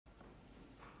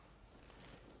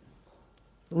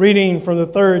Reading from the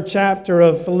 3rd chapter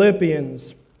of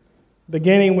Philippians,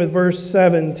 beginning with verse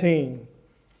 17.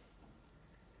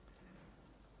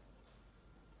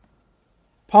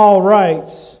 Paul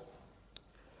writes,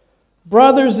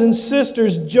 "Brothers and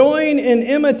sisters, join in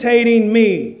imitating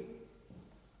me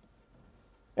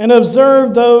and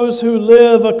observe those who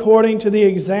live according to the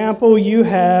example you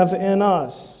have in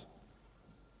us.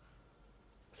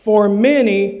 For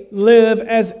many live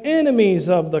as enemies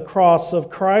of the cross of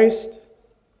Christ.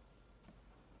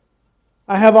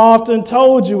 I have often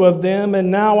told you of them,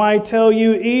 and now I tell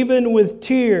you even with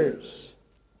tears.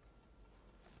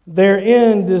 Their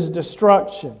end is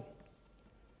destruction.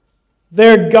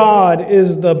 Their God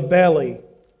is the belly,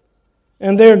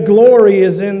 and their glory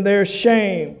is in their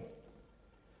shame.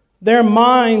 Their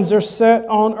minds are set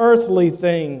on earthly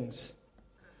things,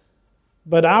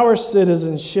 but our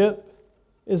citizenship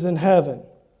is in heaven.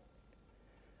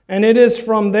 And it is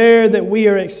from there that we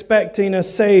are expecting a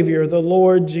Savior, the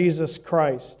Lord Jesus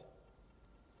Christ.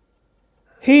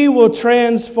 He will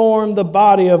transform the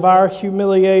body of our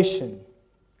humiliation,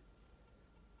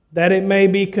 that it may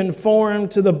be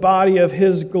conformed to the body of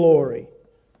His glory,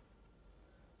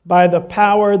 by the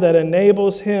power that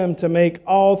enables Him to make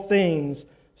all things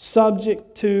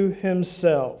subject to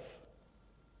Himself.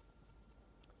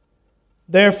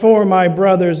 Therefore, my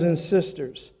brothers and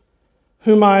sisters,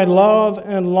 whom I love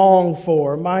and long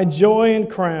for, my joy and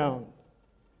crown,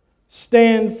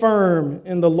 stand firm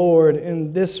in the Lord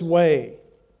in this way,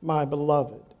 my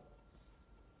beloved."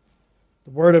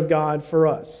 The Word of God for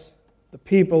us, the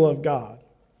people of God.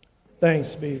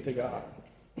 Thanks be to God.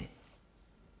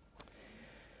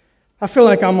 I feel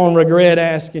like I'm going to regret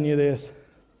asking you this,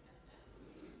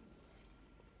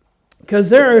 because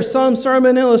there are some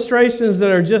sermon illustrations that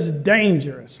are just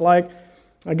dangerous. Like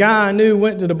a guy I knew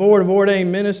went to the Board of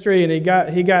Ordained Ministry and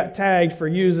he got tagged for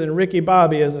using Ricky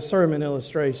Bobby as a sermon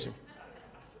illustration.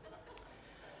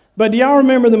 But do y'all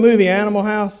remember the movie Animal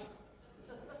House?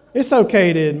 It's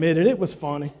okay to admit it. It was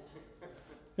funny.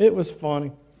 It was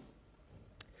funny.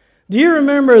 Do you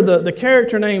remember the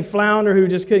character named Flounder who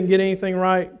just couldn't get anything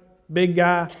right? Big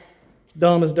guy,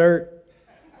 dumb as dirt.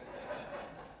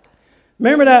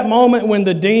 Remember that moment when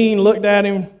the dean looked at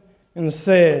him and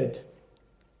said,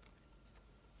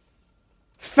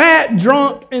 "Fat,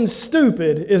 drunk, and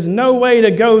stupid is no way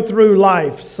to go through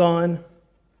life, son."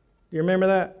 Do you remember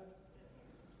that?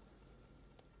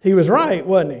 He was right,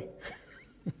 wasn't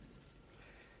he?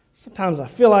 Sometimes I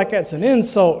feel like that's an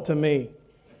insult to me.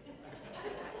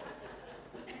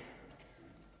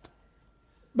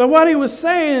 But what he was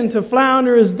saying to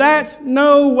Flounder is that's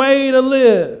no way to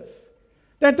live.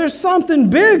 That there's something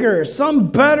bigger,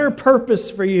 some better purpose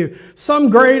for you, some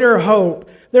greater hope.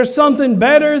 There's something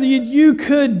better that you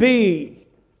could be.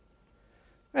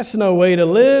 That's no way to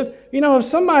live. You know, if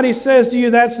somebody says to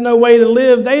you that's no way to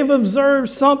live, they've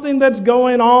observed something that's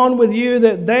going on with you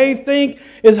that they think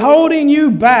is holding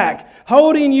you back,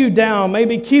 holding you down,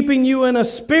 maybe keeping you in a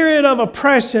spirit of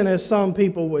oppression, as some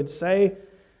people would say,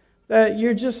 that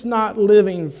you're just not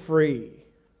living free.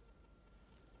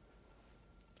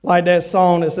 Like that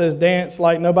song that says, "Dance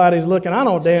like nobody's looking." I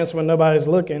don't dance when nobody's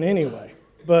looking anyway.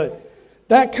 But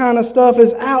that kind of stuff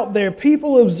is out there.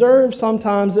 People observe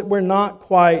sometimes that we're not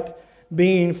quite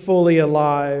being fully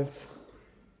alive.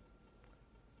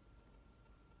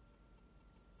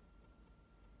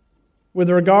 With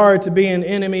regard to being an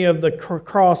enemy of the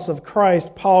cross of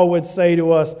Christ, Paul would say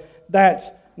to us,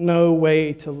 that's no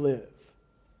way to live.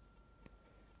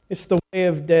 It's the way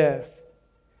of death.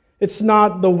 It's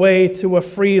not the way to a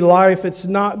free life. It's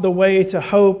not the way to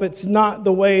hope. It's not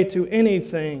the way to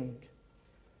anything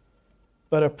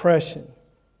but oppression.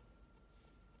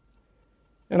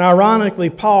 And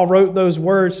ironically, Paul wrote those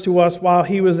words to us while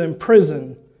he was in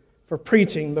prison for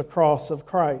preaching the cross of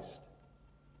Christ.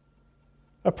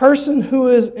 A person who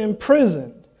is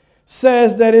imprisoned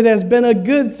says that it has been a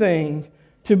good thing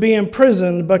to be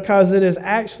imprisoned because it has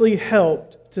actually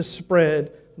helped to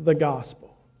spread the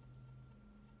gospel.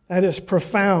 That is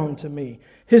profound to me.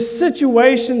 His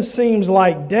situation seems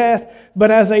like death,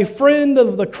 but as a friend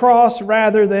of the cross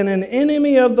rather than an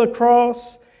enemy of the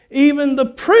cross, even the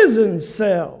prison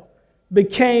cell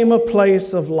became a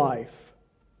place of life.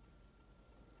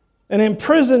 An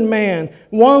imprisoned man,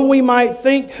 one we might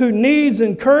think who needs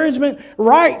encouragement,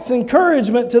 writes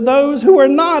encouragement to those who are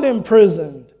not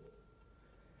imprisoned.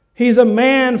 He's a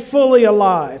man fully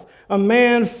alive, a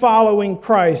man following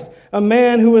Christ, a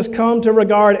man who has come to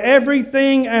regard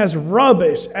everything as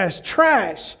rubbish, as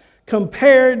trash,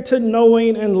 compared to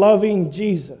knowing and loving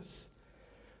Jesus.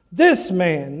 This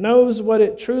man knows what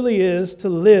it truly is to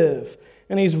live,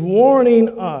 and he's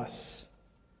warning us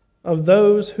of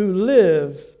those who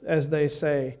live, as they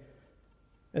say,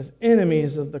 as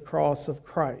enemies of the cross of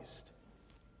Christ.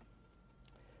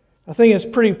 I think it's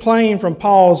pretty plain from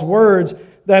Paul's words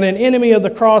that an enemy of the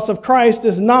cross of Christ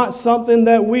is not something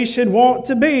that we should want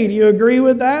to be. Do you agree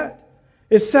with that?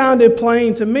 It sounded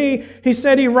plain to me. He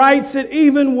said he writes it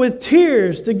even with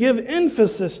tears to give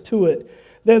emphasis to it,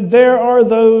 that there are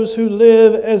those who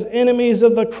live as enemies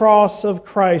of the cross of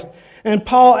Christ. And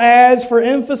Paul adds for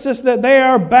emphasis that they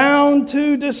are bound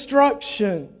to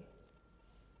destruction.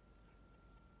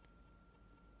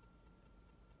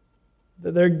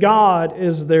 That their God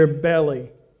is their belly.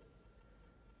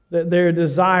 That their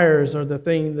desires are the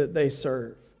thing that they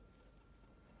serve.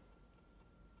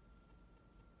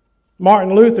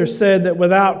 Martin Luther said that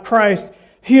without Christ,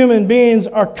 human beings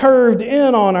are curved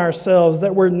in on ourselves,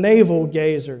 that we're navel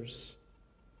gazers.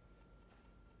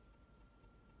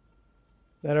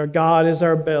 That our God is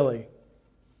our belly,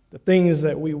 the things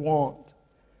that we want.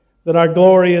 That our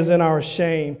glory is in our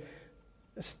shame.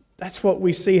 That's what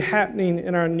we see happening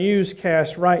in our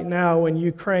newscast right now in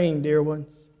Ukraine, dear ones.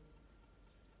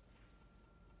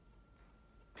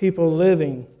 People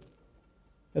living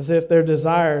as if their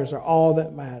desires are all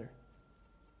that matter,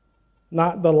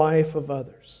 not the life of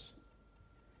others.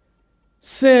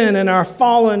 Sin and our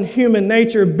fallen human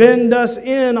nature bend us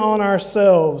in on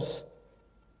ourselves.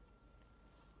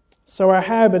 So our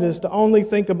habit is to only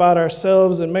think about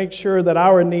ourselves and make sure that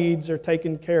our needs are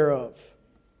taken care of.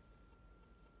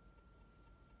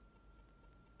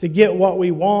 To get what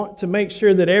we want, to make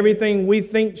sure that everything we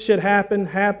think should happen,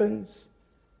 happens,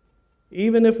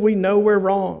 even if we know we're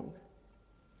wrong.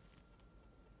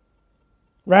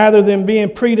 Rather than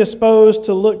being predisposed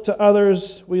to look to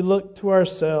others, we look to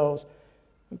ourselves.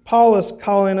 And Paul is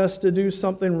calling us to do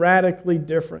something radically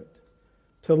different,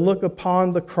 to look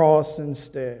upon the cross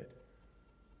instead.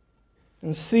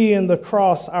 And see in the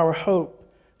cross our hope.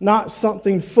 Not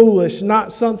something foolish,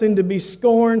 not something to be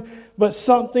scorned, but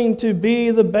something to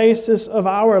be the basis of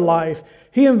our life.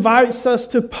 He invites us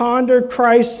to ponder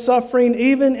Christ's suffering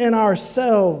even in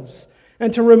ourselves,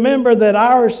 and to remember that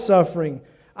our suffering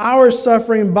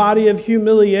body of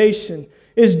humiliation,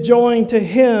 is joined to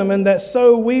Him, and that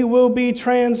so we will be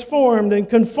transformed and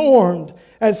conformed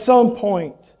at some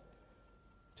point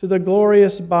to the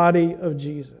glorious body of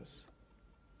Jesus.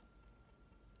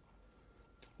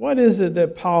 What is it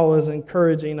that Paul is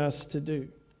encouraging us to do?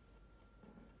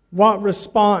 What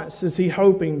response is he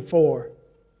hoping for?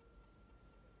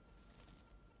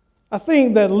 I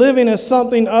think that living as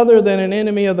something other than an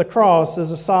enemy of the cross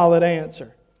is a solid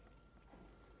answer.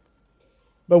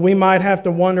 But we might have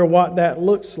to wonder what that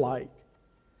looks like.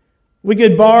 We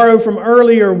could borrow from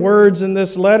earlier words in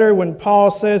this letter when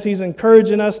Paul says he's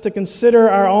encouraging us to consider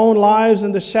our own lives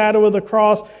in the shadow of the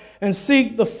cross and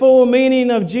seek the full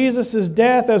meaning of Jesus'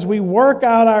 death as we work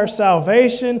out our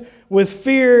salvation with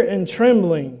fear and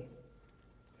trembling.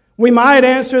 We might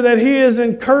answer that he is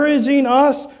encouraging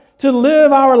us to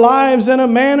live our lives in a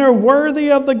manner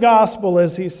worthy of the gospel,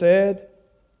 as he said,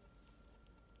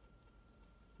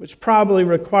 which probably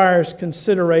requires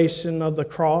consideration of the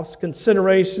cross,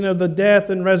 consideration of the death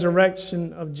and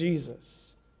resurrection of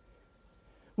Jesus.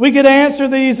 We could answer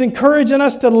that he's encouraging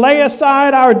us to lay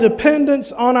aside our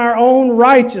dependence on our own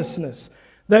righteousness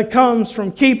that comes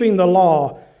from keeping the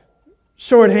law.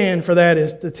 Shorthand for that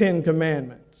is the Ten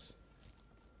Commandments.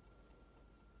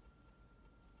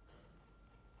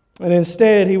 And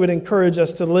instead, he would encourage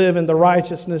us to live in the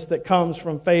righteousness that comes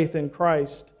from faith in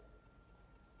Christ.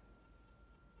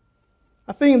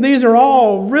 I think these are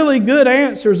all really good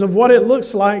answers of what it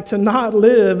looks like to not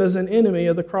live as an enemy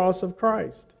of the cross of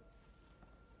Christ.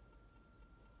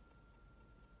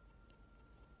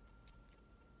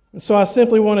 And so I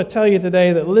simply want to tell you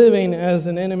today that living as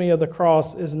an enemy of the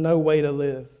cross is no way to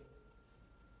live.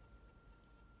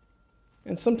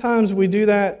 And sometimes we do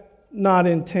that not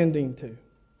intending to.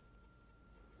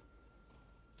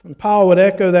 And Paul would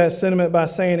echo that sentiment by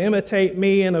saying, imitate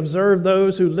me and observe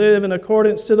those who live in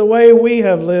accordance to the way we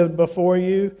have lived before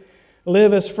you.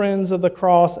 Live as friends of the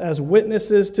cross, as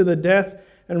witnesses to the death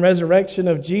and resurrection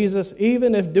of Jesus,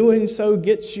 even if doing so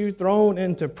gets you thrown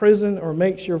into prison or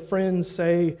makes your friends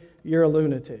say you're a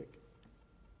lunatic.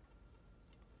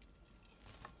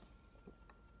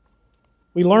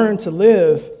 We learn to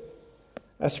live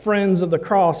as friends of the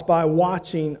cross by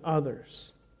watching others.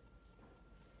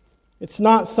 It's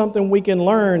not something we can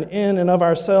learn in and of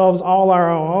ourselves all our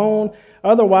own.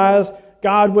 Otherwise,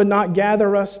 God would not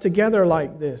gather us together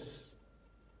like this.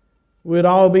 We'd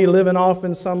all be living off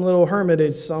in some little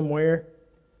hermitage somewhere,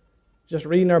 just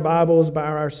reading our Bibles by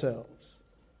ourselves.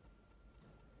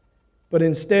 But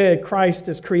instead, Christ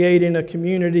is creating a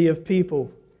community of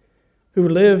people who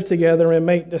live together and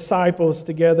make disciples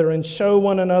together and show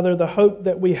one another the hope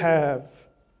that we have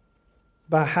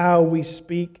by how we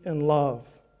speak and love.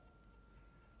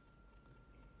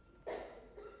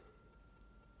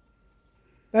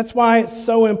 That's why it's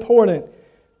so important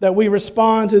that we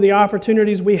respond to the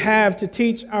opportunities we have to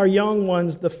teach our young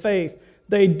ones the faith.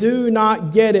 They do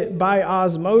not get it by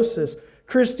osmosis.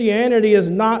 Christianity is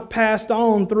not passed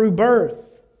on through birth.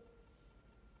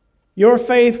 Your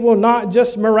faith will not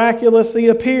just miraculously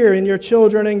appear in your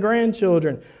children and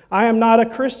grandchildren. I am not a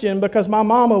Christian because my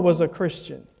mama was a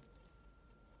Christian.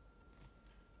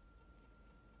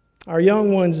 Our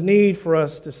young ones need for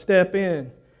us to step in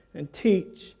and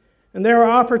teach. And there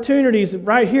are opportunities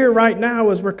right here, right now,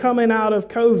 as we're coming out of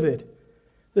COVID.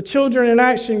 The Children in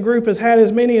Action group has had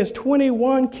as many as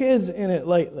 21 kids in it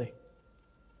lately.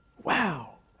 Wow,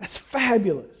 that's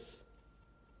fabulous.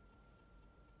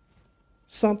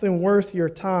 Something worth your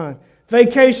time.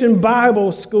 Vacation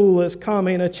Bible School is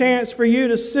coming, a chance for you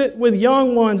to sit with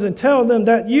young ones and tell them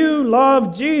that you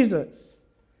love Jesus.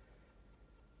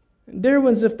 And dear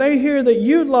ones, if they hear that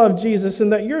you love Jesus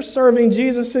and that you're serving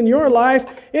Jesus in your life,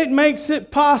 it makes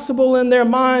it possible in their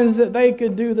minds that they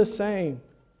could do the same.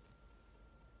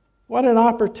 What an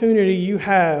opportunity you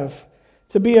have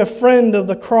to be a friend of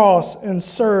the cross and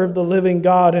serve the living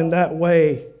God in that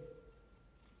way.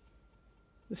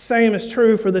 The same is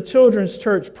true for the children's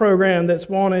church program that's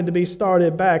wanted to be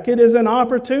started back. It is an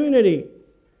opportunity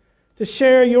to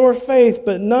share your faith,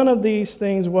 but none of these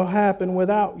things will happen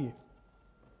without you.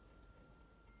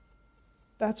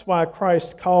 That's why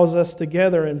Christ calls us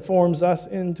together and forms us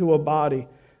into a body,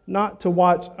 not to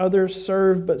watch others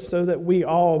serve, but so that we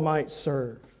all might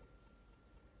serve.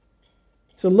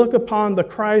 To look upon the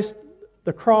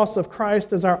cross of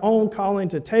Christ as our own calling,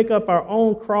 to take up our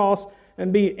own cross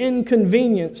and be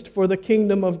inconvenienced for the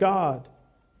kingdom of God.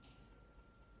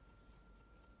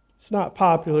 It's not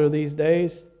popular these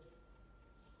days.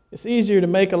 It's easier to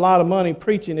make a lot of money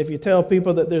preaching if you tell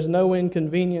people that there's no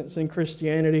inconvenience in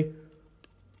Christianity,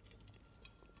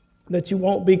 that you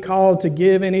won't be called to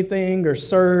give anything or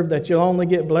serve, that you'll only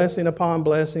get blessing upon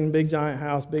blessing, big giant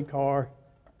house, big car.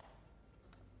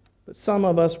 But some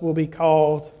of us will be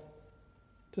called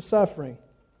to suffering.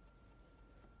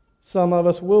 Some of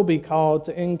us will be called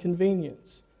to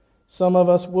inconvenience. Some of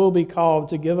us will be called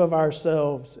to give of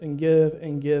ourselves and give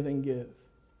and give and give.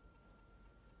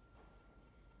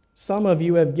 Some of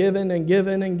you have given and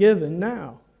given and given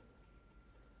now.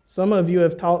 Some of you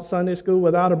have taught Sunday school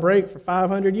without a break for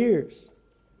 500 years.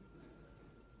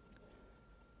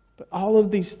 But all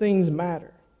of these things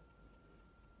matter.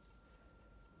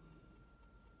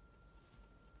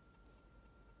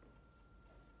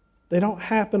 They don't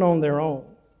happen on their own.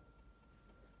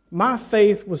 My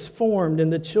faith was formed in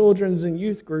the children's and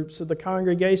youth groups of the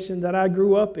congregation that I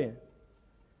grew up in.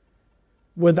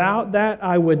 Without that,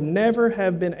 I would never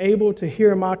have been able to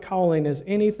hear my calling as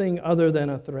anything other than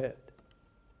a threat.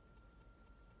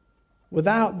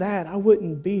 Without that, I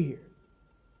wouldn't be here.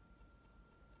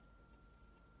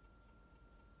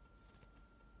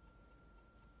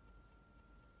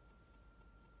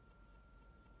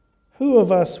 Who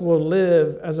of us will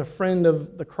live as a friend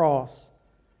of the cross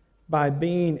by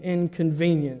being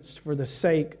inconvenienced for the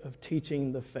sake of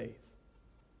teaching the faith?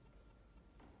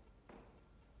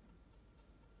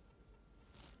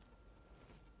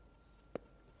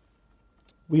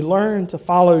 We learn to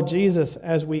follow Jesus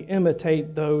as we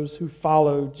imitate those who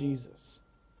follow Jesus.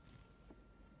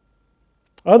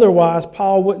 Otherwise,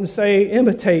 Paul wouldn't say,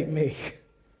 imitate me.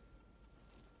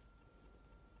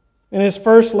 In his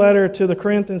first letter to the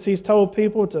Corinthians, he's told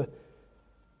people to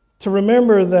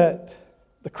remember that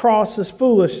the cross is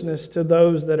foolishness to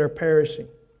those that are perishing.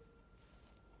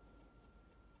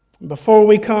 Before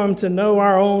we come to know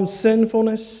our own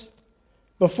sinfulness,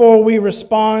 before we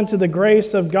respond to the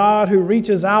grace of God who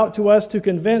reaches out to us to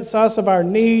convince us of our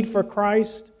need for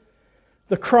Christ,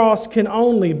 the cross can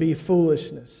only be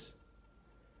foolishness.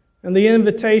 And the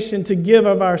invitation to give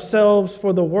of ourselves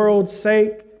for the world's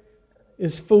sake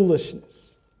is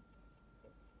foolishness.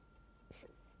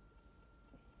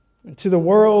 And to the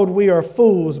world, we are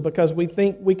fools because we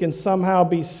think we can somehow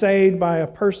be saved by a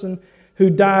person who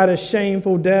died a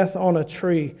shameful death on a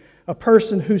tree, a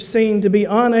person who seemed to be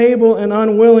unable and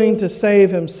unwilling to save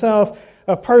himself,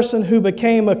 a person who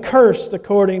became accursed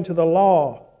according to the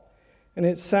law. And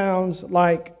it sounds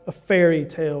like a fairy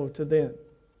tale to them.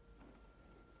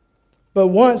 But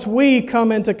once we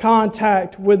come into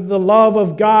contact with the love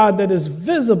of God that is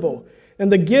visible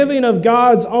and the giving of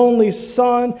God's only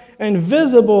Son, and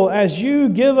visible as you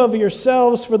give of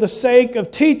yourselves for the sake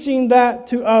of teaching that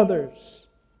to others,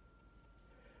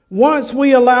 once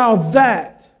we allow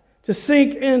that to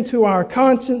sink into our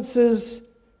consciences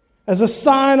as a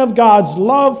sign of God's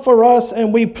love for us,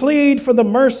 and we plead for the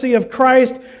mercy of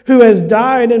Christ who has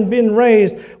died and been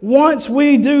raised. Once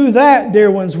we do that,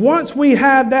 dear ones, once we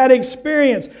have that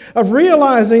experience of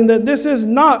realizing that this is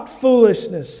not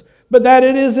foolishness, but that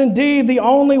it is indeed the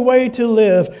only way to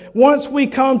live, once we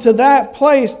come to that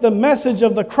place, the message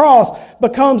of the cross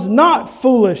becomes not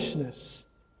foolishness,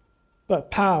 but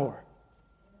power.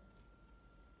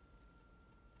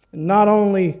 And not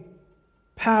only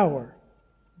power,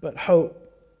 but hope.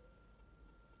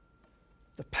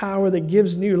 The power that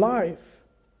gives new life.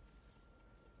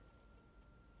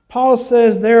 Paul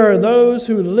says there are those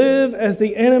who live as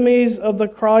the enemies of the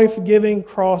life-giving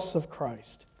cross of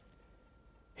Christ.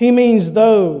 He means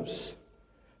those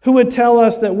who would tell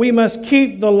us that we must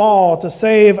keep the law to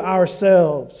save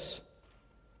ourselves,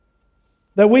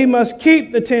 that we must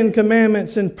keep the 10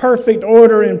 Commandments in perfect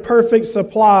order and perfect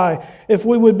supply if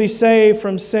we would be saved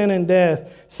from sin and death,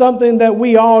 something that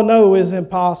we all know is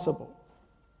impossible.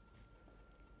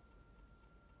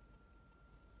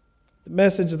 The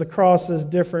message of the cross is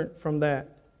different from that.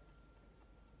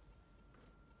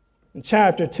 In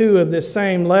chapter 2 of this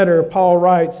same letter, Paul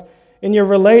writes, "In your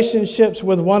relationships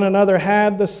with one another,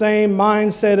 have the same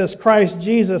mindset as Christ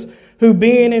Jesus, who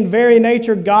being in very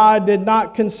nature God, did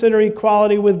not consider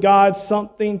equality with God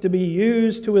something to be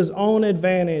used to his own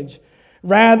advantage.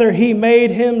 Rather, he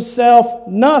made himself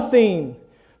nothing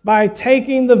by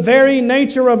taking the very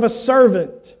nature of a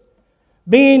servant.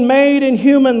 Being made in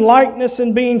human likeness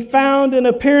and being found in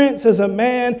appearance as a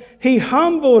man, he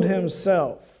humbled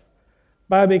himself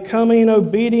by becoming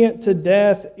obedient to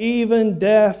death, even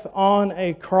death on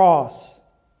a cross."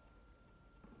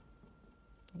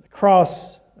 The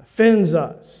cross offends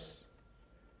us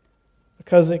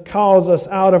because it calls us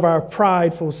out of our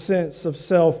prideful sense of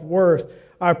self-worth,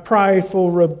 our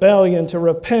prideful rebellion to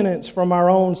repentance from our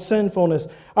own sinfulness,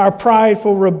 our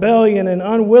prideful rebellion and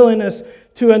unwillingness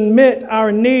to admit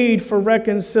our need for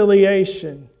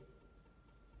reconciliation.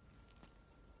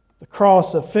 The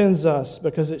cross offends us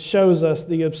because it shows us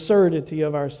the absurdity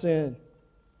of our sin.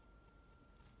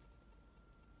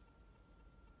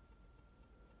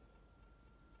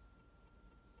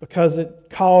 Because it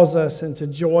calls us into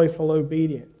joyful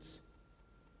obedience.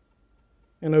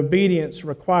 And obedience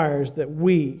requires that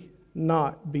we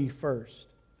not be first.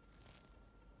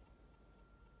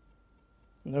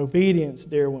 And obedience,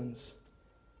 dear ones,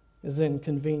 is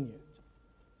inconvenient.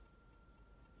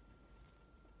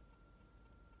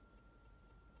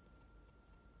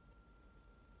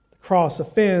 The cross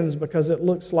offends because it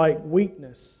looks like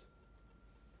weakness.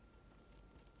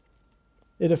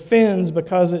 It offends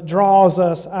because it draws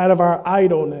us out of our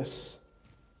idleness.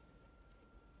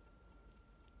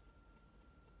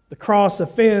 The cross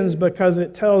offends because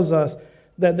it tells us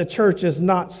that the church is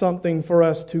not something for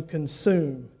us to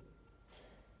consume,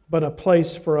 but a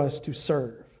place for us to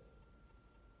serve.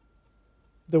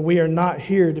 That we are not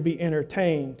here to be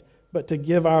entertained, but to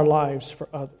give our lives for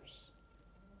others.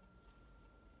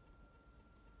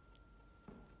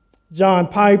 John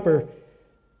Piper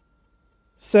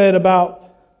said about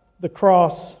the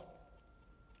cross,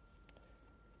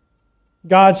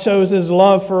 God shows his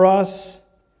love for us,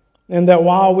 and that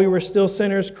while we were still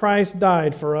sinners, Christ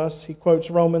died for us. He quotes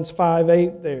Romans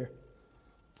 5:8 there.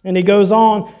 And he goes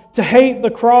on, to hate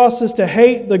the cross is to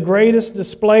hate the greatest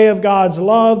display of God's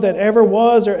love that ever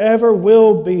was or ever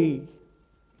will be.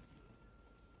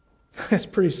 That's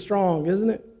pretty strong, isn't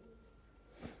it?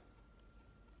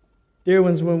 Dear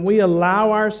ones, when we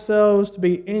allow ourselves to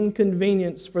be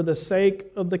inconvenienced for the sake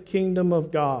of the kingdom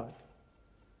of God,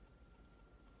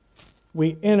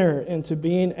 we enter into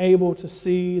being able to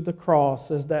see the cross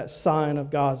as that sign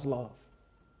of God's love.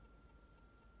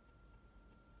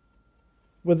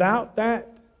 Without that,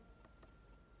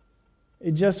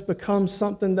 it just becomes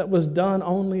something that was done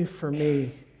only for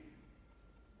me.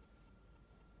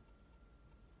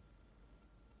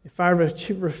 If I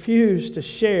refuse to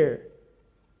share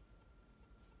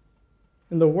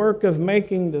in the work of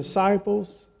making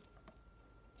disciples,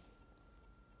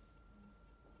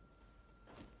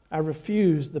 I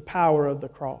refuse the power of the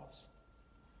cross.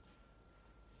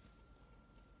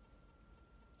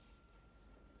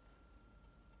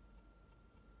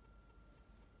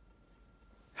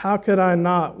 How could I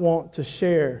not want to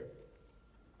share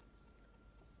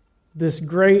this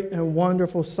great and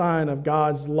wonderful sign of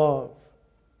God's love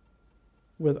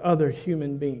with other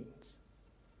human beings?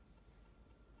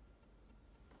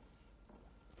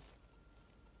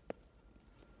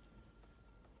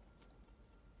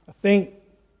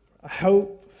 I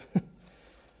hope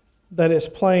that it's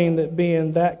plain that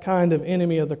being that kind of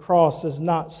enemy of the cross is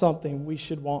not something we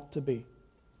should want to be.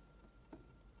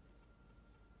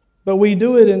 but we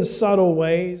do it in subtle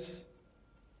ways.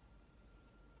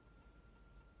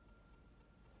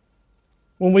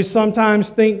 When we sometimes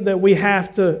think that we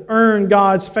have to earn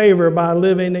God's favor by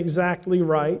living exactly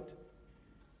right.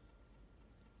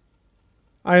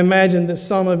 I imagine that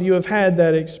some of you have had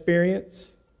that experience.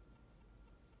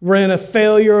 We're in a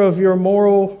failure of your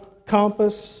moral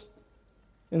compass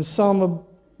in some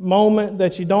moment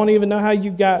that you don't even know how you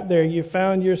got there. You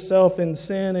found yourself in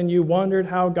sin and you wondered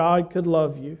how God could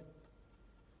love you.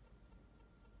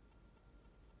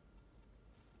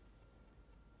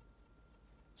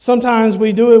 Sometimes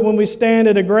we do it when we stand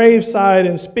at a graveside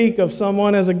and speak of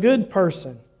someone as a good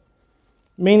person,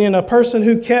 meaning a person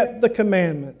who kept the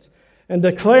commandments, and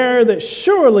declare that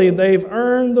surely they've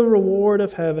earned the reward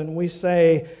of heaven. We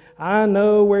say, I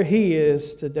know where he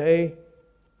is today,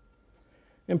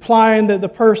 implying that the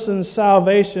person's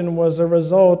salvation was a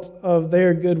result of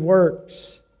their good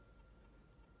works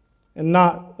and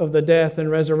not of the death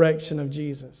and resurrection of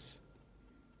Jesus.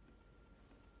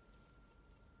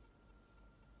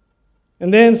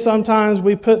 And then sometimes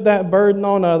we put that burden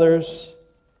on others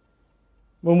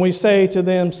when we say to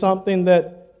them something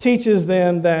that teaches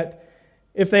them that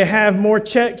if they have more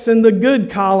checks in the good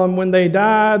column when they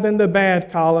die than the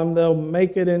bad column, they'll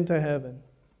make it into heaven.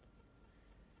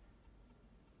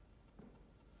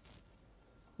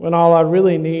 When all I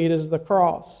really need is the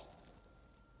cross.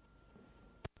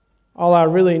 All I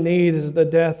really need is the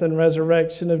death and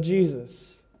resurrection of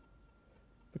Jesus.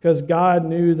 Because God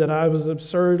knew that I was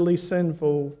absurdly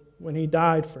sinful when He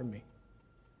died for me.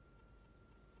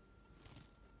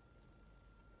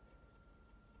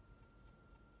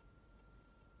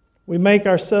 We make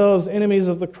ourselves enemies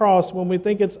of the cross when we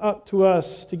think it's up to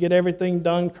us to get everything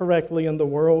done correctly in the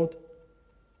world.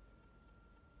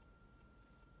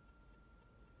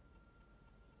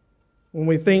 When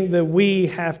we think that we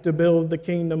have to build the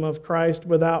kingdom of Christ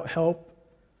without help.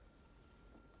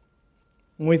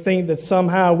 When we think that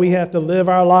somehow we have to live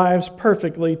our lives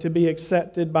perfectly to be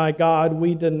accepted by God,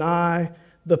 we deny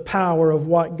the power of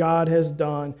what God has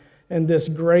done and this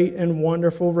great and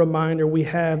wonderful reminder we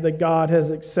have that God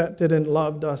has accepted and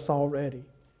loved us already.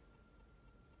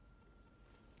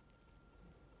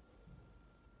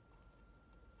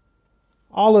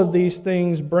 All of these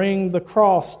things bring the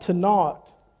cross to naught.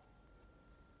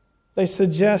 They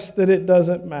suggest that it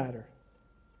doesn't matter.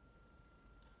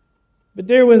 But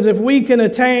dear ones, if we can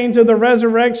attain to the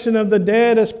resurrection of the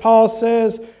dead, as Paul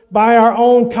says, by our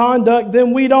own conduct,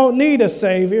 then we don't need a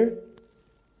Savior.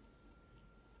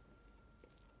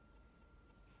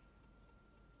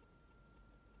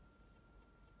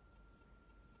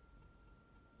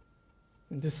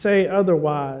 And to say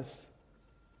otherwise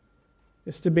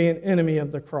is to be an enemy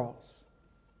of the cross.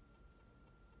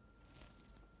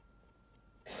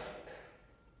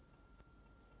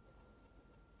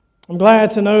 I'm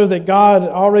glad to know that God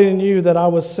already knew that I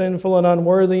was sinful and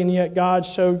unworthy, and yet God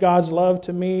showed God's love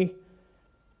to me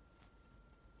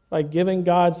by giving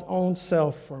God's own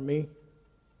self for me.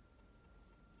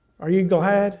 Are you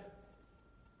glad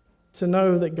to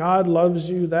know that God loves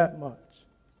you that much?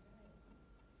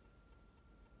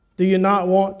 Do you not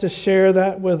want to share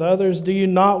that with others? Do you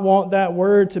not want that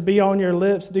word to be on your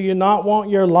lips? Do you not want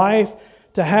your life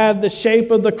to have the shape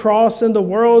of the cross in the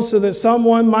world so that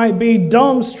someone might be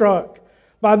dumbstruck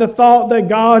by the thought that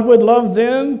God would love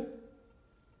them?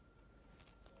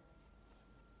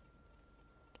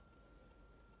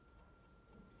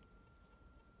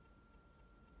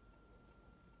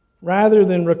 Rather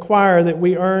than require that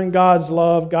we earn God's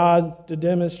love, God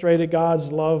demonstrated God's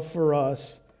love for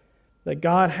us, that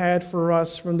God had for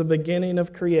us from the beginning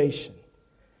of creation.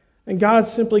 And God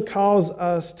simply calls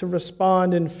us to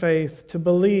respond in faith, to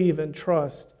believe and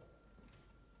trust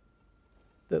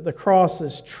that the cross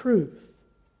is truth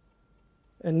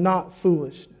and not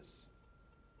foolishness.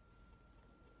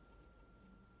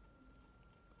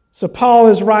 So Paul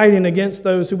is writing against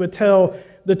those who would tell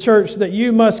the church that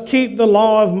you must keep the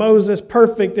law of Moses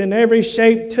perfect in every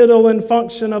shape, tittle, and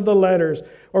function of the letters,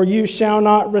 or you shall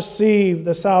not receive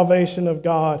the salvation of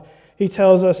God. He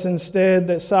tells us instead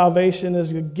that salvation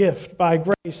is a gift by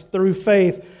grace through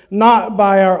faith, not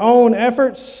by our own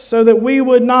efforts, so that we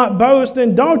would not boast.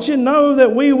 And don't you know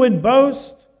that we would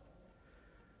boast?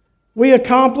 We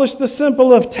accomplish the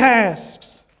simple of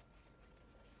tasks.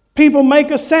 People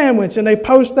make a sandwich and they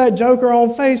post that joker on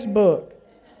Facebook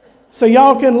so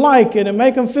y'all can like it and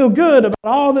make them feel good about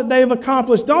all that they've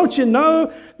accomplished. Don't you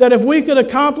know that if we could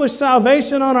accomplish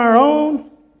salvation on our own,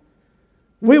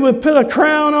 we would put a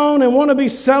crown on and want to be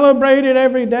celebrated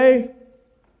every day?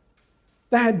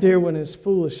 That, dear one, is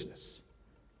foolishness.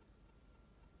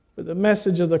 But the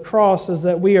message of the cross is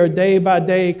that we are day by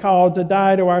day called to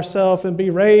die to ourselves and be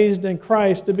raised in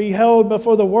Christ, to be held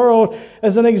before the world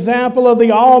as an example of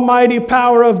the almighty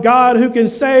power of God who can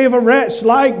save a wretch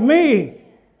like me.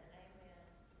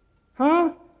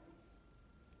 Huh?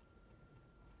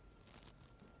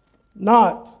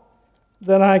 Not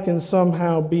that I can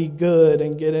somehow be good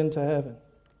and get into heaven.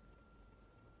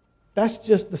 That's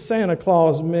just the Santa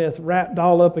Claus myth wrapped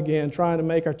all up again, trying to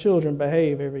make our children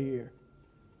behave every year.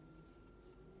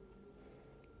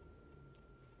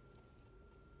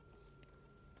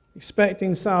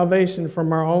 Expecting salvation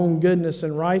from our own goodness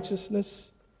and righteousness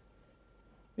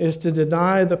is to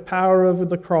deny the power of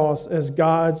the cross as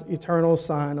God's eternal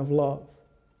sign of love.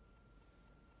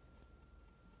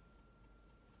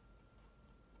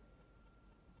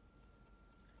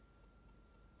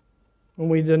 When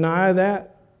we deny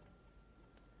that,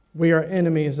 we are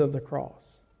enemies of the cross.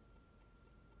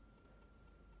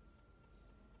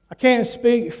 I can't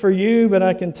speak for you, but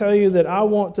I can tell you that I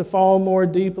want to fall more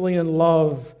deeply in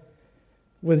love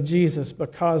with Jesus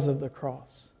because of the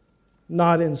cross,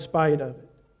 not in spite of it.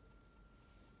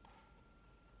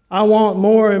 I want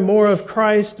more and more of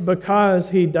Christ because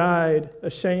He died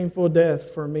a shameful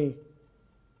death for me.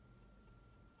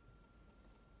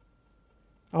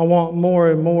 I want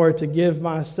more and more to give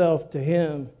myself to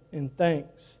Him in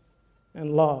thanks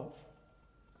and love.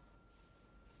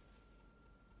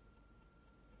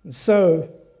 And so,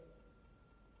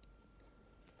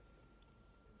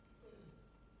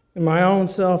 in my own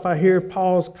self, I hear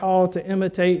Paul's call to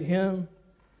imitate him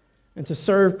and to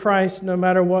serve Christ no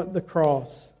matter what the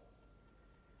cross.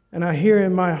 And I hear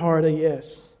in my heart a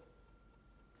yes.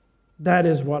 That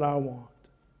is what I want.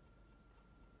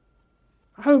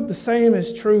 I hope the same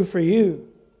is true for you.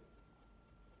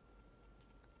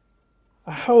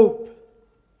 I hope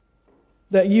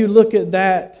that you look at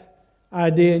that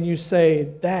idea and you say,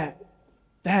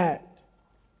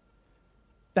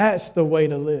 that's the way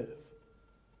to live.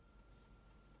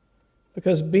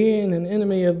 Because being an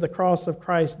enemy of the cross of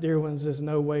Christ, dear ones, is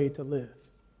no way to live.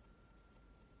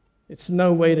 It's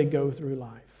no way to go through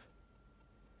life.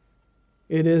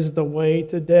 It is the way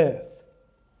to death.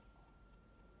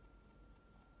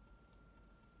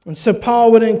 And so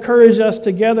Paul would encourage us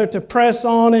together to press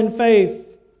on in faith,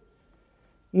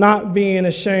 not being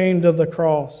ashamed of the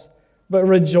cross, but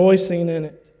rejoicing in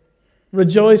it.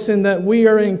 Rejoicing that we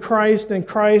are in Christ and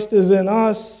Christ is in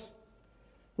us,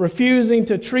 refusing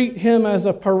to treat Him as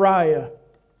a pariah,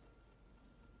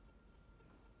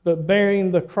 but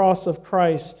bearing the cross of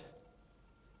Christ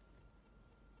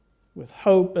with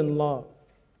hope and love.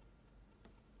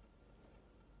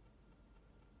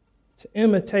 To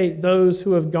imitate those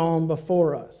who have gone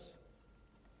before us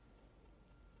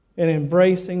and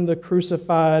embracing the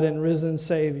crucified and risen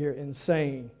Savior and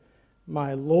saying,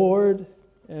 "My Lord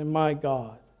and my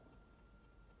God."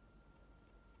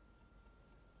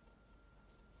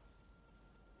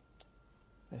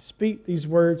 I speak these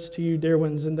words to you, dear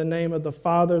ones, in the name of the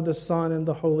Father, the Son, and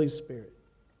the Holy Spirit.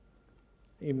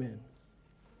 Amen.